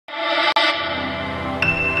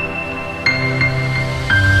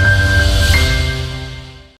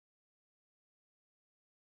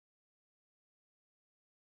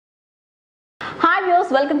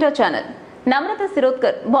Welcome to our channel. Namrata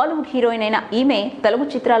Shirodkar Bollywood heroine అయిన ఈమె తెలుగు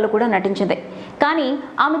చిత్రాల్లో కూడా నటించింది. కానీ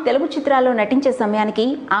ఆమె తెలుగు చిత్రాల్లో నటించే సమయానికి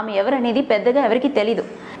ఆమె ఎవరనేది పెద్దగా ఎవరికీ తెలీదు.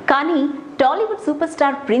 కానీ Tollywood super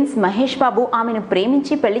star prince Mahesh Babu ఆమెను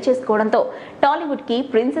ప్రేమించి పెళ్లి చేసుకోవడంతో టాలీవుడ్ కి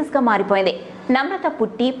ప్రిన్సెస్ గా మారిపోయింది. నమ్రత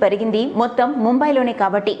పుట్టి పెరిగింది మొత్తం ముంబైలోనే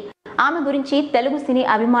కాబట్టి ఆమె గురించి తెలుగు సినీ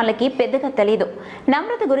అభిమానులకి పెద్దగా తెలియదు.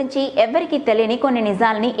 నమ్రత గురించి ఎవ్వరికీ తెలియని కొన్ని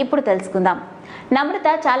నిజాలని ఇప్పుడు తెలుసుకుందాం. నమ్రత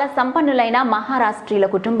చాలా సంపన్నులైన మహారాష్ట్రీయుల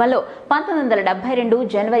కుటుంబంలో 1972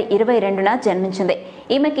 జనవరి 22న జన్మించింది.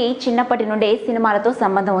 ఈమెకి చిన్నప్పటి నుండే సినిమాలతో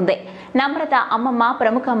సంబంధం ఉంది. నమ్రత అమ్మమ్మ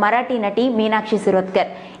ప్రముఖ మరాఠీ నటి మీనాక్షి శిరోద్కర్.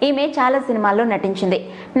 ఈమె చాలా సినిమాల్లో నటించింది.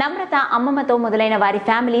 నమ్రత అమ్మమ్మతో మొదలైన వారి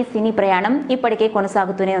ఫ్యామిలీ సినీ ప్రయాణం ఇప్పటికే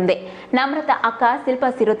కొనసాగుతూనే ఉంది. నమ్రత అక్క శిల్పా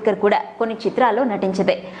శిరోద్కర్ కూడా కొన్ని చిత్రాల్లో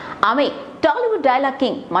నటించింది. ఆమె టాలీవుడ్ డైలాగ్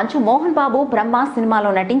కింగ్ మంచు మోహన్ బాబు బ్రహ్మ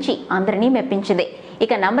సినిమాలో నటించి అందరినీ మెప్పించింది.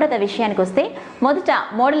 ఇక నమ్రత విషయానికి వస్తే మొదట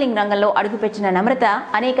మోడలింగ్ రంగంలో అడుగుపెట్టిన నమ్రత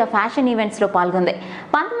అనేక ఫ్యాషన్ ఈవెంట్స్ లో పాల్గొంది.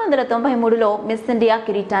 1993లో మిస్ ఇండియా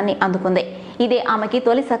కిరీటాన్ని అందుకుంది. ఇదే ఆమెకి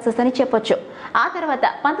తొలి సక్సెస్ అని చెప్పొచ్చు. ఆ తర్వాత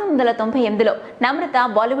 1998లో నమ్రత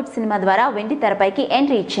బాలీవుడ్ సినిమా ద్వారా వెండి తెరపైకి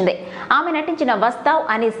ఎంట్రీ ఇచ్చింది. ఆమె నటించిన వస్తావ్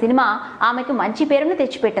అనే సినిమా ఆమెకు మంచి పేరును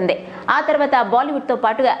తెచ్చిపెట్టింది. ఆ తర్వాత బాలీవుడ్ తో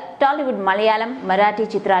పాటుగా టాలీవుడ్, మలయాళం, మరాఠీ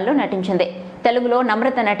చిత్రాల్లో నటించింది. తెలుగులో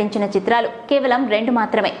నమ్రత నటించిన చిత్రాలు కేవలం 2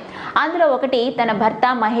 మాత్రమే. అందులో ఒకటి తన భర్త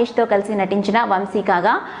మహేష్ తో కలిసి నటించిన వంశీ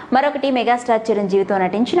కాగా, మరొకటి మెగాస్టార్ చిరంజీవితో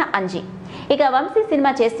నటించిన అంజీ. ఇక వంశీ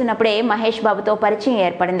సినిమా చేస్తున్నప్పుడే మహేష్ బాబుతో పరిచయం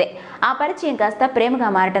ఏర్పడింది. ఆ పరిచయం కాస్త ప్రేమగా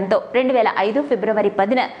మారటంతో 2005 ఫిబ్రవరి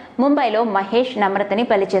 10న ముంబైలో మహేష్ నమ్రతని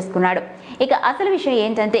పెళ్లి చేసుకున్నాడు. ఇక అసలు విషయం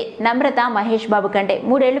ఏంటంటే నమ్రత మహేష్ బాబు కంటే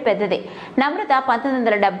 3 ఏళ్లు పెద్దది. నమ్రత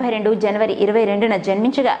 1972 జనవరి 22న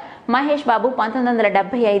జన్మించగా మహేష్ బాబు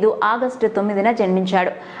 1975 ఆగస్టు 9న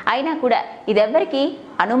జన్మించాడు. అయినా కూడా ఇదెవ్వరికీ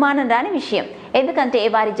అనుమానం రాని విషయం. ఎందుకంటే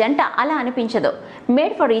వారి జంట అలా అనిపించదు.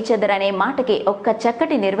 మేడ్ ఫర్ ఈచ్ అదర్ అనే మాటకి ఒక్క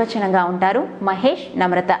చక్కటి నిర్వచనంగా ఉంటారు మహేష్,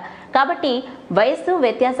 నమ్రత. కాబట్టి వయస్సు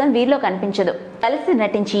వ్యత్యాసం వీరిలో కనిపించదు. కలిసి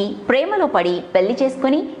నటించి ప్రేమలో పడి పెళ్లి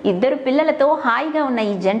చేసుకుని 2 పిల్లలతో హాయిగా ఉన్న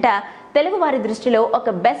ఈ జంట తెలుగు వారి దృష్టిలో ఒక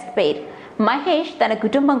బెస్ట్ పెయిర్. మహేష్ తన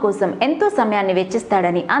కుటుంబం కోసం ఎంతో సమయాన్ని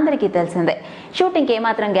వెచ్చిస్తాడని అందరికీ తెలిసిందే. షూటింగ్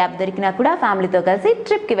ఏమాత్రం గ్యాప్ దొరికినా కూడా ఫ్యామిలీతో కలిసి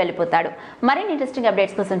ట్రిప్ కి వెళ్ళిపోతాడు. మరిన్ని ఇంట్రెస్టింగ్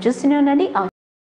అప్డేట్స్ కోసం చూస్తూనే ఉండండి.